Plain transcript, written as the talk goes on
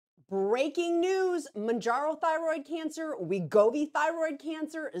Breaking news, Mounjaro thyroid cancer, Wegovy thyroid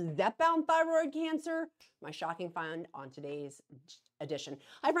cancer, Zepbound thyroid cancer. My shocking find on today's edition.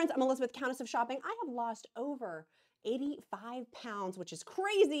 Hi friends, I'm Elizabeth, Countess of Shopping. I have lost over 85 pounds, which is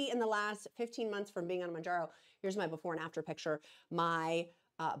crazy in the last 15 months from being on Mounjaro. Here's my before and after picture. My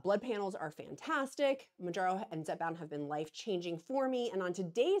blood panels are fantastic. Mounjaro and Zepbound have been life-changing for me. And on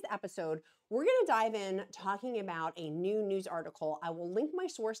today's episode, we're gonna dive in talking about a new news article. I will link my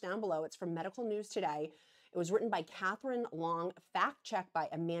source down below. It's from Medical News Today. It was written by Catherine Long, fact-checked by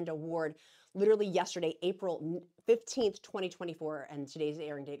Amanda Ward, literally yesterday, April 15th, 2024, and today's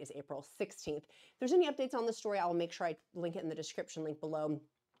airing date is April 16th. If there's any updates on the story, I will make sure I link it in the description link below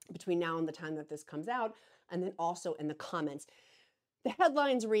between now and the time that this comes out, and then also in the comments. The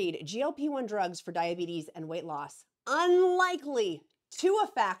headlines read, GLP-1 drugs for diabetes and weight loss, unlikely to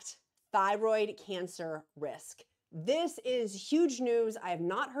affect thyroid cancer risk. This is huge news. I have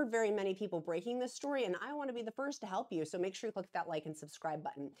not heard very many people breaking this story, and I want to be the first to help you. So make sure you click that like and subscribe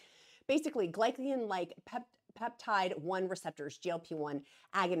button. Basically, glycan-like peptide 1 receptors, GLP-1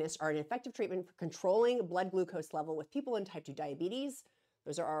 agonists, are an effective treatment for controlling blood glucose level with people in type 2 diabetes.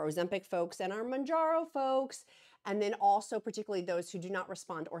 Those are our Ozempic folks and our Mounjaro folks. And then also particularly those who do not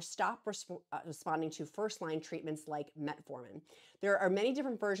respond or stop responding to first-line treatments like metformin. There are many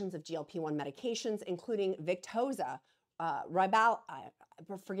different versions of GLP-1 medications, including Victoza,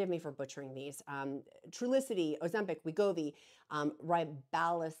 forgive me for butchering these, Trulicity, Ozempic, Wegovy,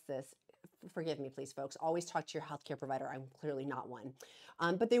 Ribalasis. Forgive me, please, folks. Always talk to your healthcare provider. I'm clearly not one.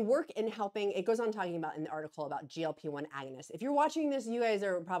 But they work in helping, it goes on talking about in the article about GLP-1 agonists. If you're watching this, you guys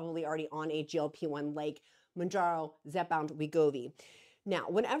are probably already on a GLP-1 like Mounjaro, Zepbound, Wegovy. Now,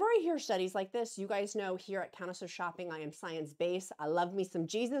 whenever I hear studies like this, you guys know here at Countess of Shopping, I am science-based. I love me some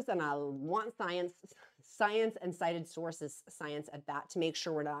Jesus, and I want science and cited sources, science at that, to make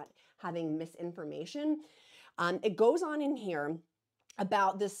sure we're not having misinformation. It goes on in here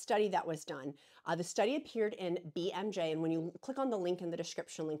about this study that was done. The study appeared in BMJ, and when you click on the link in the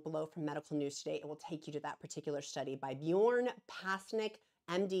description link below from Medical News Today, it will take you to that particular study by Bjorn Pasnick,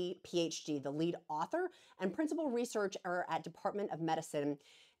 MD, PhD, the lead author and principal researcher at Department of Medicine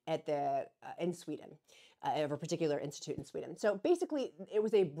at in Sweden, of a particular institute in Sweden. So basically, it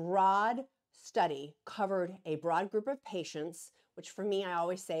was a broad study, covered a broad group of patients, which for me, I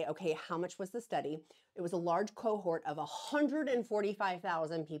always say, okay, how much was the study? It was a large cohort of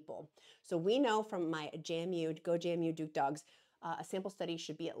 145,000 people. So we know from my JMU, Go JMU Duke Dogs, a sample study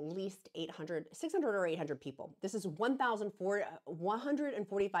should be at least 600 or 800 people. This is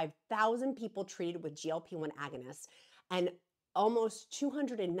 145,000 people treated with GLP-1 agonists and almost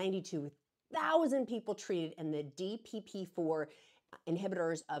 292,000 people treated in the DPP-4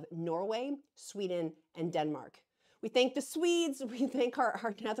 inhibitors of Norway, Sweden, and Denmark. We thank the Swedes, we thank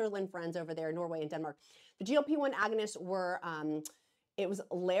our Netherlands friends over there, Norway and Denmark. The GLP-1 agonists were, it was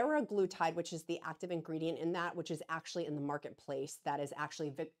liraglutide, which is the active ingredient in that, which is actually in the marketplace. That is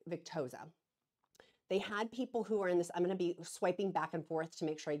actually Victoza. They had people who are in this, I'm going to be swiping back and forth to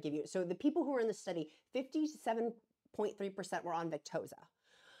make sure I give you. So the people who were in the study, 57.3% were on Victoza.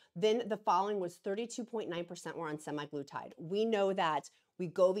 Then the following was 32.9% were on semaglutide. We know that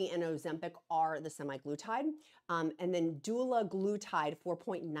Wegovy and Ozempic are the semaglutide. And then dulaglutide,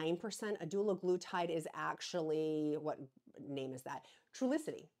 4.9%. A dulaglutide is actually, what name is that?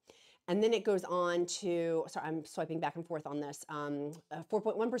 Trulicity. And then it goes on to, sorry, I'm swiping back and forth on this,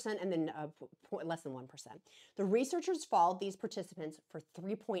 4.1% and then less than 1%. The researchers followed these participants for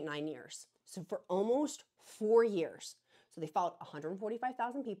 3.9 years. So for almost 4 years. So they followed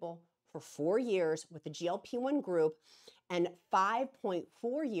 145,000 people for 4 years with the GLP-1 group and 5.4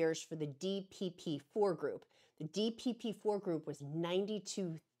 years for the DPP-4 group. The DPP-4 group was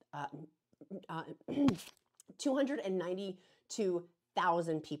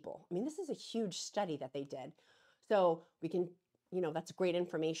 292,000 people. I mean, this is a huge study that they did. So we can, that's great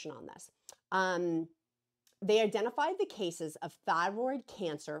information on this. They identified the cases of thyroid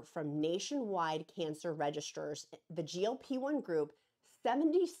cancer from nationwide cancer registers. The GLP-1 group,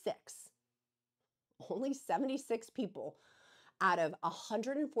 76, only 76 people out of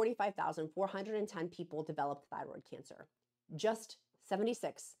 145,410 people developed thyroid cancer. Just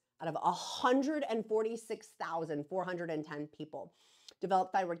 76 out of 146,410 people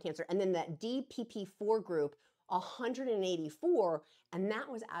developed thyroid cancer. And then that DPP-4 group, 184, and that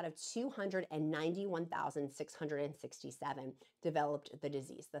was out of 291,667 developed the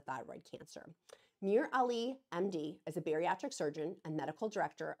disease, the thyroid cancer. Mir Ali, MD, is a bariatric surgeon and medical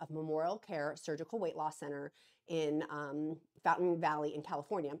director of Memorial Care Surgical Weight Loss Center in Fountain Valley in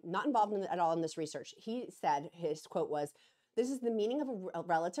California, not involved at all in this research. He said, his quote was, This is the meaning of a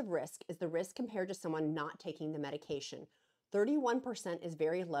relative risk, is the risk compared to someone not taking the medication. 31% is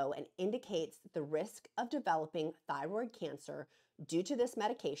very low and indicates the risk of developing thyroid cancer due to this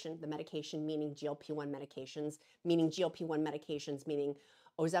medication, the medication meaning GLP-1 medications, meaning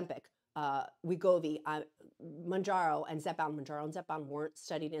Ozempic, Wegovy, Mounjaro, and Zepbound. Mounjaro and Zepbound weren't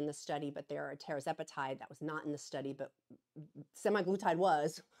studied in the study, but they're a tirzepatide that was not in the study, but semaglutide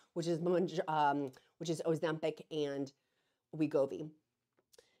was, which is Ozempic and Wegovy.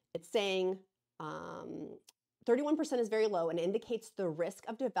 It's saying 31% is very low and indicates the risk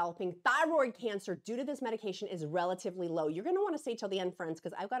of developing thyroid cancer due to this medication is relatively low. You're going to want to stay till the end, friends,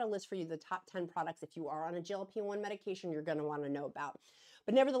 because I've got a list for you, the top 10 products if you are on a GLP-1 medication you're going to want to know about.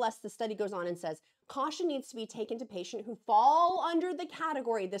 But nevertheless, the study goes on and says, caution needs to be taken to patients who fall under the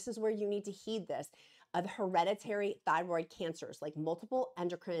category, this is where you need to heed this, of hereditary thyroid cancers like multiple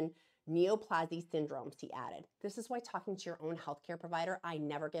endocrine neoplasm syndromes, he added. This is why talking to your own healthcare provider, I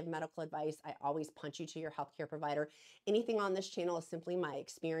never give medical advice. I always punch you to your healthcare provider. Anything on this channel is simply my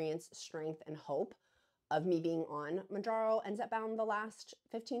experience, strength, and hope of me being on Mounjaro and Zepbound the last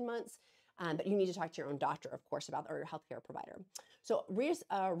 15 months. But you need to talk to your own doctor, of course, or your healthcare provider. So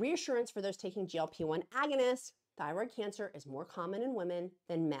reassurance for those taking GLP-1 agonists, thyroid cancer is more common in women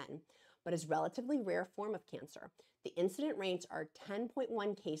than men, but is a relatively rare form of cancer. The incident rates are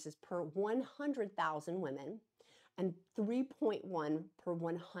 10.1 cases per 100,000 women and 3.1 per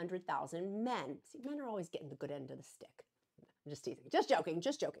 100,000 men. See, men are always getting the good end of the stick. I'm just teasing, just joking,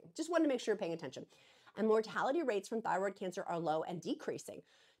 just joking. Just wanted to make sure you're paying attention. And mortality rates from thyroid cancer are low and decreasing.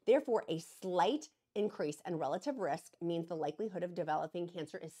 Therefore, a slight increase in relative risk means the likelihood of developing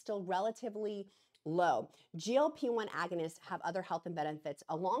cancer is still relatively low. GLP-1 agonists have other health and benefits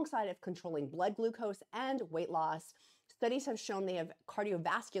alongside of controlling blood glucose and weight loss. Studies have shown they have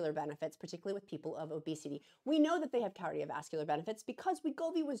cardiovascular benefits, particularly with people of obesity. We know that they have cardiovascular benefits because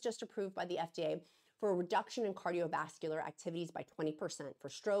Wegovy was just approved by the FDA for a reduction in cardiovascular activities by 20% for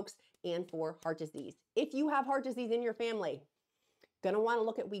strokes and for heart disease. If you have heart disease in your family, going to want to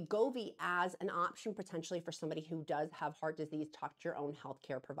look at Wegovy as an option potentially for somebody who does have heart disease. Talk to your own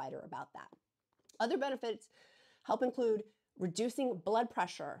healthcare provider about that. Other benefits help include reducing blood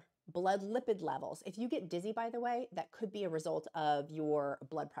pressure, blood lipid levels. If you get dizzy, by the way, that could be a result of your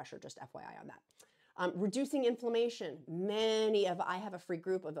blood pressure, just FYI on that. Reducing inflammation. I have a free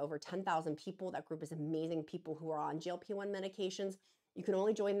group of over 10,000 people. That group is amazing people who are on GLP-1 medications. You can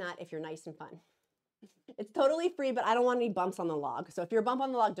only join that if you're nice and fun. It's totally free, but I don't want any bumps on the log. So if you're a bump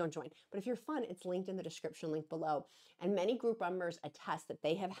on the log, don't join. But if you're fun, it's linked in the description link below. And many group members attest that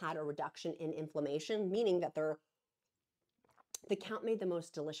they have had a reduction in inflammation, meaning that the Count made the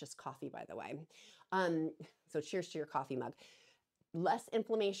most delicious coffee, by the way. So cheers to your coffee mug. Less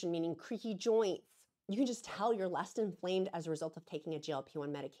inflammation, meaning creaky joints. You can just tell you're less inflamed as a result of taking a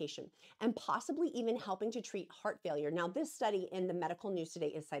GLP-1 medication, and possibly even helping to treat heart failure. Now, this study in the medical news today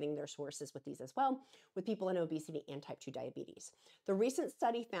is citing their sources with these as well, with people in obesity and type 2 diabetes. The recent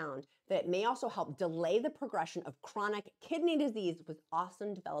study found that it may also help delay the progression of chronic kidney disease, which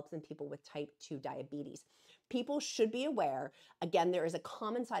often develops in people with type 2 diabetes. People should be aware, again, there is a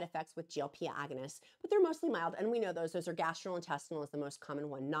common side effects with GLP agonists, but they're mostly mild, and we know those. Those are gastrointestinal is the most common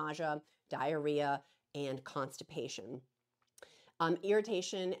one, nausea, diarrhea, and constipation.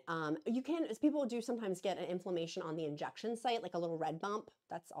 Irritation, as people do sometimes get an inflammation on the injection site, like a little red bump.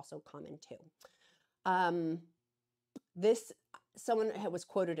 That's also common too. Someone was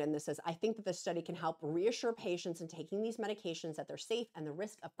quoted in this says, I think that this study can help reassure patients in taking these medications that they're safe and the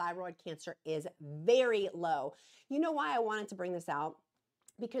risk of thyroid cancer is very low. You know why I wanted to bring this out?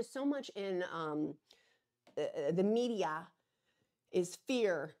 Because so much in the media is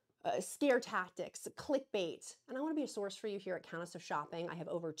fear, scare tactics, clickbait. And I want to be a source for you here at Countess of Shopping. I have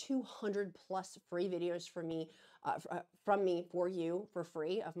over 200 plus free videos from me for you for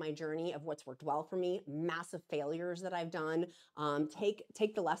free of my journey of what's worked well for me, massive failures that I've done.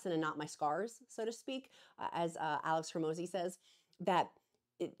 Take the lesson and not my scars, so to speak, as Alex Hormozy says, that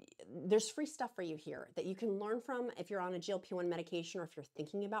there's free stuff for you here that you can learn from if you're on a GLP-1 medication or if you're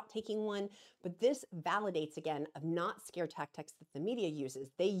thinking about taking one. But this validates, again, of not scare tactics that the media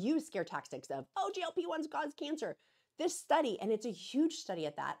uses. They use scare tactics of, oh, GLP-1s cause cancer. This study, and it's a huge study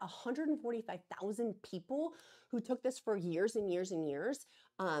at that, 145,000 people who took this for years and years and years,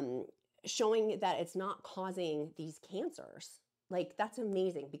 showing that it's not causing these cancers. Like, that's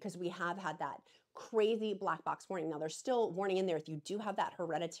amazing because we have had that crazy black box warning. Now, there's still warning in there if you do have that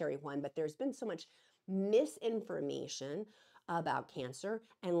hereditary one, but there's been so much misinformation about cancer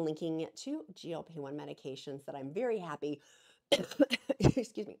and linking it to GLP-1 medications that I'm very happy.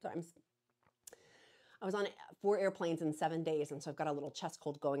 Excuse me. Sorry, I was on 4 airplanes in 7 days, and so I've got a little chest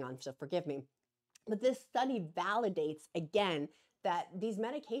cold going on, so forgive me. But this study validates, again, that these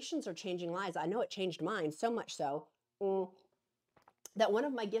medications are changing lives. I know it changed mine, so much so that one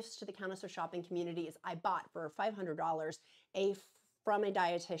of my gifts to the Countess of Shopping community is I bought for $500 from a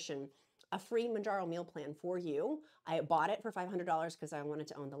dietitian a free Mounjaro meal plan for you. I bought it for $500 because I wanted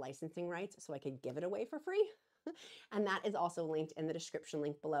to own the licensing rights so I could give it away for free. And that is also linked in the description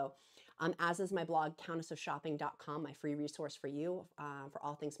link below. As is my blog, countessofshopping.com, my free resource for you for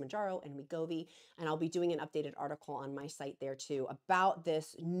all things Mounjaro and Wegovy. And I'll be doing an updated article on my site there too about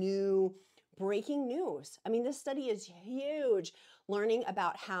this new breaking news. I mean, this study is huge, learning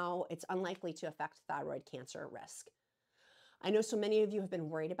about how it's unlikely to affect thyroid cancer risk. I know so many of you have been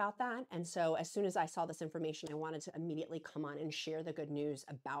worried about that. And so as soon as I saw this information, I wanted to immediately come on and share the good news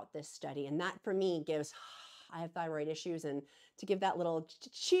about this study. And that for me gives, I have thyroid issues, and to give that little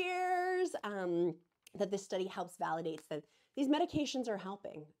cheers that this study helps validate that these medications are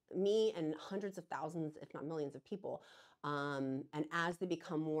helping me and hundreds of thousands, if not millions of people. And as they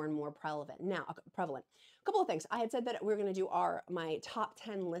become more and more prevalent. A couple of things. I had said that we're going to do my top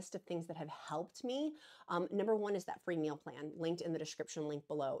 10 list of things that have helped me. Number one is that free meal plan linked in the description link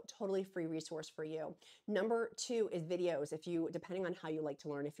below. Totally free resource for you. Number two is videos. If you, depending on how you like to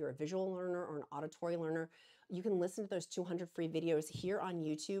learn, if you're a visual learner or an auditory learner, you can listen to those 200 free videos here on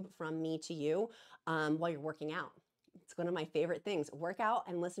YouTube from me to you while you're working out. It's one of my favorite things. Work out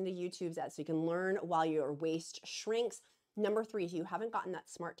and listen to YouTube's so you can learn while your waist shrinks. Number three, if you haven't gotten that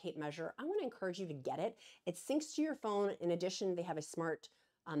smart tape measure, I want to encourage you to get it. It syncs to your phone. In addition, they have a smart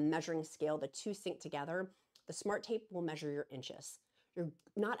measuring scale. The two sync together. The smart tape will measure your inches. You're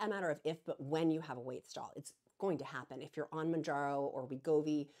not a matter of if, but when you have a weight stall. It's going to happen. If you're on Mounjaro or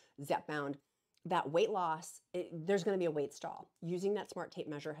Wegovy, Zepbound, that weight loss, there's going to be a weight stall. Using that smart tape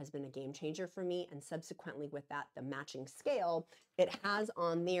measure has been a game changer for me. And subsequently with that, the matching scale, it has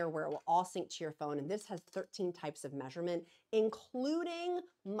on there where it will all sync to your phone. And this has 13 types of measurement, including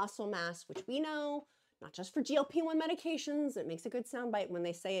muscle mass, which we know, not just for GLP-1 medications. It makes a good soundbite when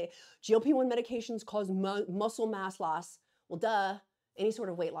they say GLP-1 medications cause muscle mass loss. Well, duh, any sort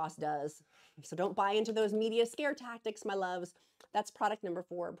of weight loss does. So don't buy into those media scare tactics, my loves. That's product number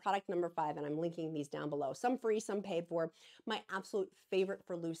 4. Product number 5, and I'm linking these down below. Some free, some paid for. My absolute favorite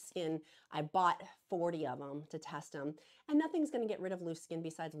for loose skin. I bought 40 of them to test them. And nothing's going to get rid of loose skin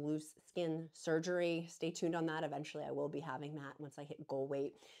besides loose skin surgery. Stay tuned on that. Eventually, I will be having that once I hit goal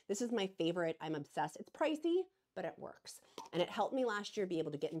weight. This is my favorite. I'm obsessed. It's pricey, but it works. And it helped me last year be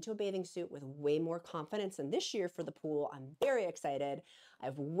able to get into a bathing suit with way more confidence. And this year for the pool, I'm very excited. I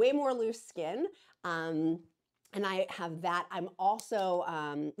have way more loose skin. And I have that. I'm also,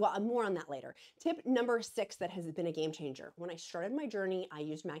 well, more on that later. Tip number 6 that has been a game changer. When I started my journey, I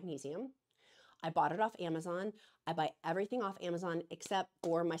used magnesium. I bought it off Amazon. I buy everything off Amazon except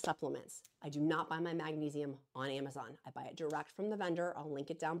for my supplements. I do not buy my magnesium on Amazon. I buy it direct from the vendor. I'll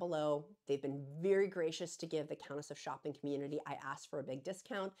link it down below. They've been very gracious to give the Countess of Shopping community. I asked for a big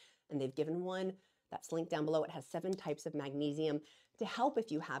discount and they've given one. That's linked down below. It has 7 types of magnesium to help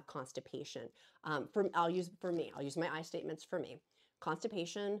if you have constipation. I'll use my I statements for me.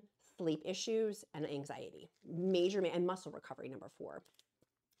 Constipation, sleep issues, and anxiety. And muscle recovery, number 4.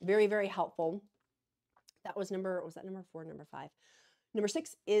 Very, very helpful. Was that number 4, number 5? Number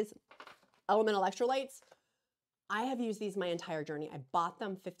 6 is LMNT electrolytes. I have used these my entire journey. I bought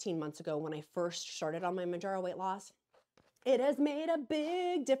them 15 months ago when I first started on my Mounjaro weight loss. It has made a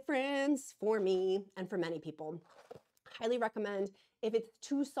big difference for me and for many people. Highly recommend. If it's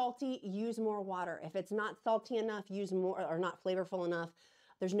too salty, use more water. If it's not salty enough, use more, or not flavorful enough.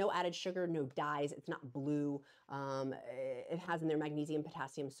 There's no added sugar, no dyes. It's not blue. It has in there magnesium,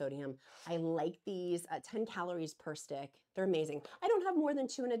 potassium, sodium. I like these. 10 calories per stick. They're amazing. I don't have more than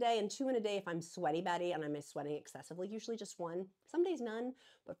 2 in a day, and 2 in a day if I'm sweaty Betty and I'm sweating excessively, usually just 1. Some days none,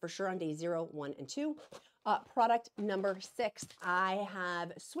 but for sure on day 0, 1, and 2. Product number 6, I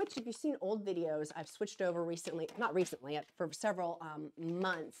have switched. If you've seen old videos, I've switched over recently, not recently, for several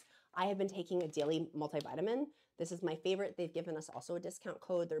months. I have been taking a daily multivitamin. This is my favorite. They've given us also a discount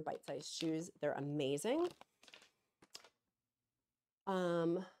code. They're bite-sized chews. They're amazing.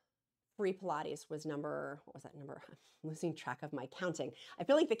 Free Pilates was number, what was that number? I'm losing track of my counting. I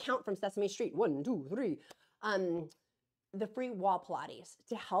feel like the count from Sesame Street, 1, 2, 3. The free wall Pilates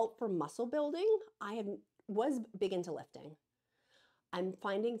to help for muscle building. Was big into lifting. I'm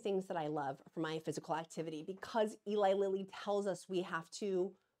finding things that I love for my physical activity because Eli Lilly tells us we have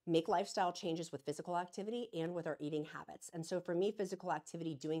to make lifestyle changes with physical activity and with our eating habits. And so for me, physical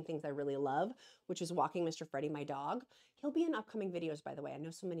activity, doing things I really love, which is walking Mr. Freddie, my dog. He'll be in upcoming videos, by the way. I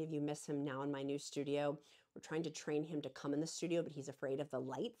know so many of you miss him now in my new studio. We're trying to train him to come in the studio, but he's afraid of the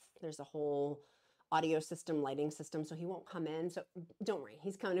lights. There's a whole audio system, lighting system, so he won't come in. So don't worry,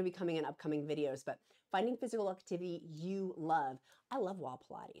 he's going to be coming in upcoming videos. But finding physical activity you love. I love wall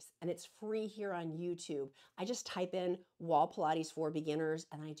Pilates, and it's free here on YouTube. I just type in wall Pilates for beginners,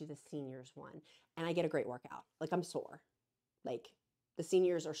 and I do the seniors one, and I get a great workout. Like, I'm sore. Like, the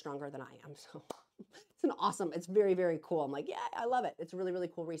seniors are stronger than I am. So it's very, very cool. I'm like, yeah, I love it. It's a really, really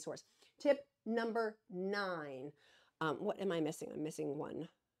cool resource. Tip number 9. What am I missing? I'm missing one.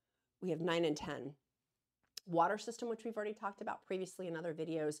 We have 9 and 10. Water system, which we've already talked about previously in other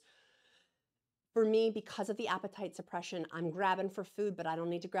videos. For me, because of the appetite suppression, I'm grabbing for food, but I don't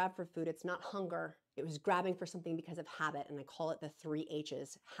need to grab for food. It's not hunger. It was grabbing for something because of habit, and I call it the 3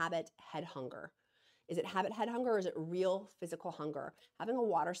 H's: habit, head, hunger. Is it habit, head hunger, or is it real physical hunger? Having a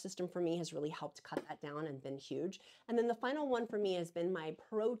water system for me has really helped cut that down and been huge. And then the final one for me has been my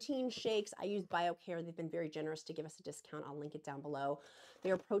protein shakes. I use Biocare. They've been very generous to give us a discount. I'll link it down below.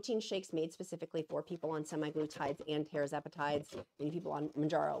 They are protein shakes made specifically for people on semaglutides and tirzepatides, many people on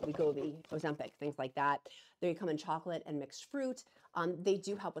Mounjaro, Wegovy, Ozempic, things like that. They come in chocolate and mixed fruit. They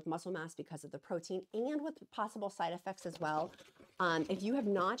do help with muscle mass because of the protein and with possible side effects as well. If you have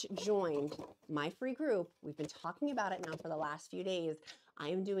not joined my free group, we've been talking about it now for the last few days. I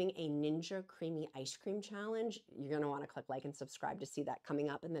am doing a Ninja Creamy Ice Cream Challenge. You're going to want to click like and subscribe to see that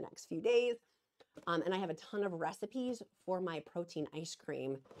coming up in the next few days. And I have a ton of recipes for my protein ice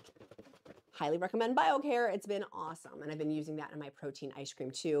cream. Highly recommend Biocare. It's been awesome. And I've been using that in my protein ice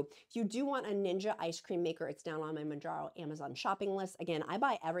cream too. If you do want a Ninja ice cream maker, it's down on my Mounjaro Amazon shopping list. Again, I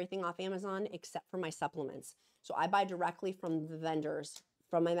buy everything off Amazon except for my supplements. So I buy directly from the vendors,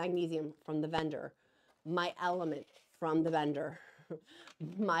 from my magnesium from the vendor, my element from the vendor,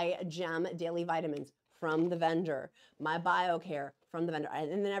 my Gem daily vitamins from the vendor, my Biocare from the vendor,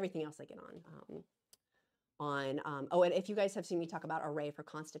 and then everything else I get oh, and if you guys have seen me talk about ARRAE for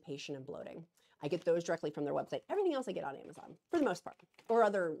constipation and bloating, I get those directly from their website. Everything else I get on Amazon for the most part, or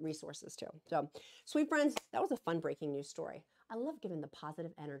other resources too. So, sweet friends, that was a fun breaking news story. I love giving the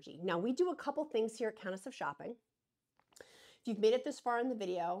positive energy. Now, we do a couple things here at Countess of Shopping. If you've made it this far in the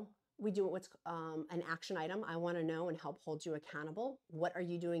video, we do what's an action item. I want to know and help hold you accountable. What are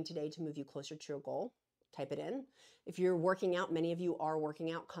you doing today to move you closer to your goal? Type it in. If you're working out, many of you are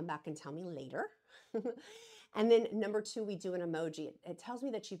working out, come back and tell me later. And then number 2, we do an emoji. It tells me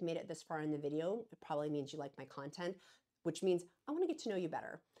that you've made it this far in the video. It probably means you like my content, which means I want to get to know you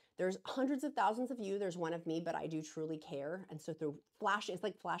better. There's hundreds of thousands of you. There's one of me, but I do truly care. And so through flashing, it's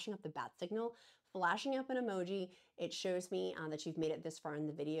like flashing up the bat signal. Flashing up an emoji, it shows me that you've made it this far in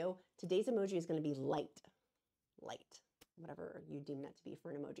the video. Today's emoji is going to be light, whatever you deem that to be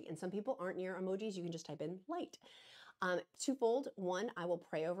for an emoji. And some people aren't near emojis. You can just type in light. Twofold. 1, I will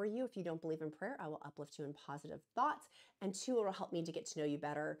pray over you. If you don't believe in prayer, I will uplift you in positive thoughts. And 2, it will help me to get to know you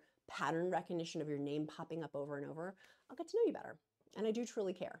better. Pattern recognition of your name popping up over and over. I'll get to know you better. And I do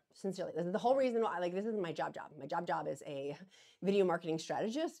truly care, sincerely. This is the whole reason why, this isn't my job. My job is a video marketing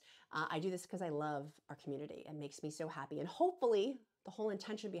strategist. I do this because I love our community. It makes me so happy. And hopefully, the whole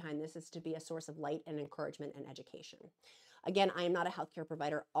intention behind this is to be a source of light and encouragement and education. Again, I am not a healthcare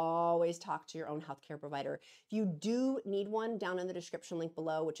provider. Always talk to your own healthcare provider. If you do need one, down in the description link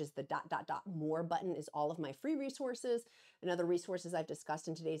below, which is the ... more button, is all of my free resources and other resources I've discussed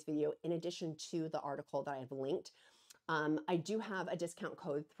in today's video, in addition to the article that I've linked. I do have a discount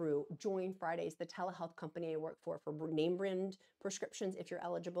code through Join Fridays, the telehealth company I work for name brand prescriptions if you're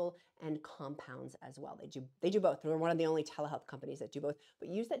eligible, and compounds as well. They do both. They're one of the only telehealth companies that do both. But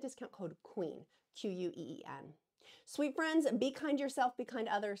use that discount code QUEEN, QUEEN. Sweet friends, be kind to yourself, be kind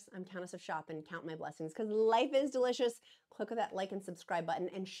to others. I'm Countess of Shop, and count my blessings because life is delicious. Click that like and subscribe button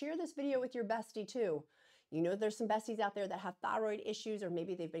and share this video with your bestie too. You know there's some besties out there that have thyroid issues, or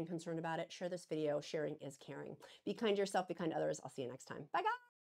maybe they've been concerned about it. Share this video. Sharing is caring. Be kind to yourself, be kind to others. I'll see you next time. Bye, guys.